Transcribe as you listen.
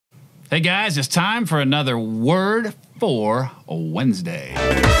Hey guys, it's time for another Word for Wednesday.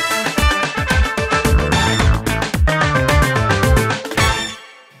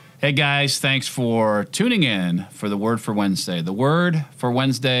 Hey guys, thanks for tuning in for the Word for Wednesday. The Word for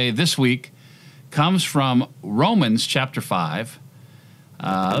Wednesday this week comes from Romans chapter 5.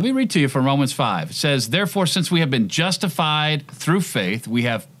 Let me read to you from Romans 5. It says, "Therefore, since we have been justified through faith, we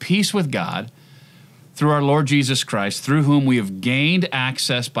have peace with God through our Lord Jesus Christ, through whom we have gained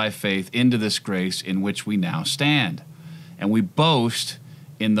access by faith into this grace in which we now stand. And we boast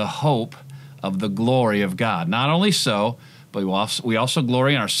in the hope of the glory of God." Not only so, but we also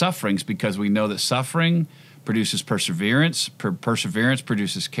glory in our sufferings, because we know that suffering produces perseverance, perseverance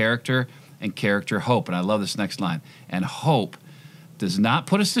produces character, and character hope. And I love this next line. "And hope does not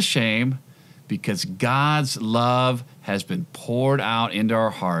put us to shame, because God's love has been poured out into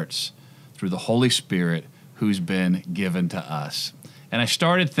our hearts through the Holy Spirit who's been given to us." And I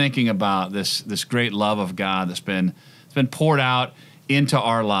started thinking about this great love of God that's been poured out into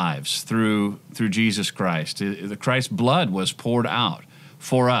our lives through Jesus Christ. The Christ's blood was poured out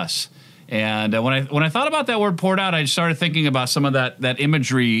for us. And when I thought about that word poured out, I started thinking about some of that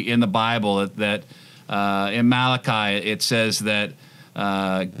imagery in the Bible that in Malachi it says that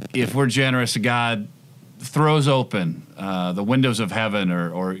if we're generous, God throws open the windows of heaven,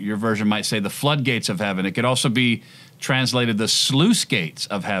 or your version might say the floodgates of heaven. It could also be translated the sluice gates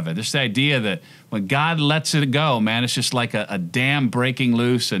of heaven. Just the idea that when God lets it go, man, it's just like a dam breaking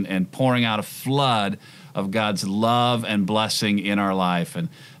loose and pouring out a flood of God's love and blessing in our life. And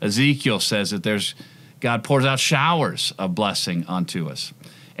Ezekiel says that God pours out showers of blessing onto us.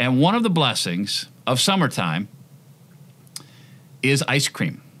 And one of the blessings of summertime is ice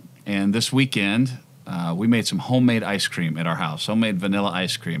cream. And this weekend, we made some homemade ice cream at our house, homemade vanilla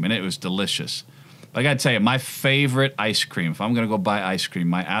ice cream, and it was delicious. But I got to tell you, my favorite ice cream, if I'm going to go buy ice cream,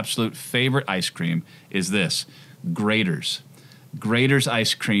 my absolute favorite ice cream is this, Grater's. Grater's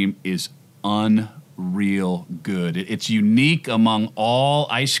ice cream is unreal good. It's unique among all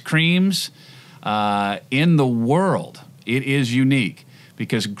ice creams in the world. It is unique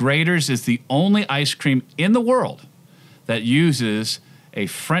because Grater's is the only ice cream in the world that uses a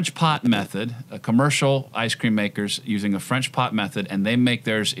French pot method. Commercial ice cream makers using a French pot method, and they make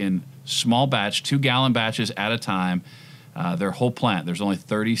theirs in small batch, 2-gallon batches at a time. Their whole plant, there's only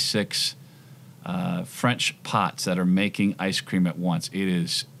 36 French pots that are making ice cream at once. It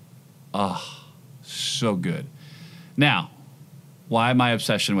is, so good. Now, why my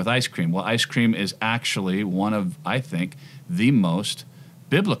obsession with ice cream? Well, ice cream is actually one of, I think, the most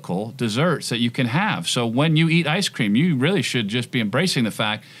biblical desserts that you can have. So when you eat ice cream, you really should just be embracing the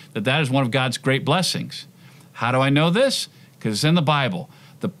fact that that is one of God's great blessings. How do I know this? Because it's in the Bible.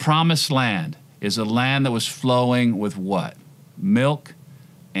 The promised land is a land that was flowing with what? Milk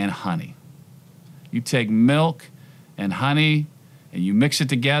and honey. You take milk and honey and you mix it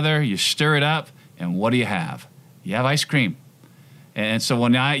together, you stir it up, and what do you have? You have ice cream. And so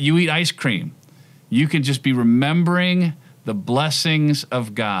when you eat ice cream, you can just be remembering the blessings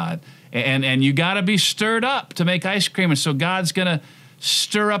of God. And you got to be stirred up to make ice cream. And so God's going to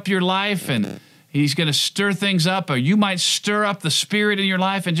stir up your life, and He's going to stir things up, or you might stir up the Spirit in your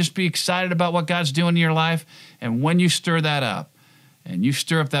life and just be excited about what God's doing in your life. And when you stir that up, and you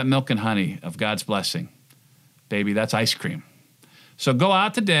stir up that milk and honey of God's blessing, baby, that's ice cream. So go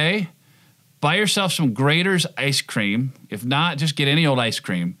out today, buy yourself some Grater's ice cream. If not, just get any old ice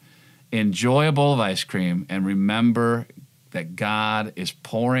cream. Enjoy a bowl of ice cream, and remember that God is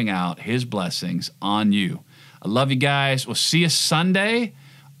pouring out His blessings on you. I love you guys. We'll see you Sunday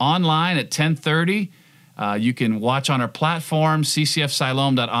online at 10:30. You can watch on our platform,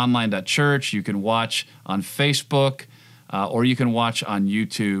 ccfsiloam.online.church. You can watch on Facebook, or you can watch on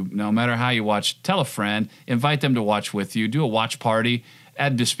YouTube. No matter how you watch, tell a friend, invite them to watch with you, do a watch party.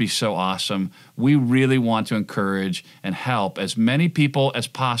 That'd just be so awesome. We really want to encourage and help as many people as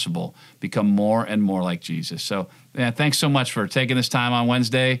possible become more and more like Jesus. So, thanks so much for taking this time on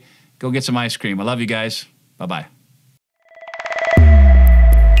Wednesday. Go get some ice cream. I love you guys. Bye-bye.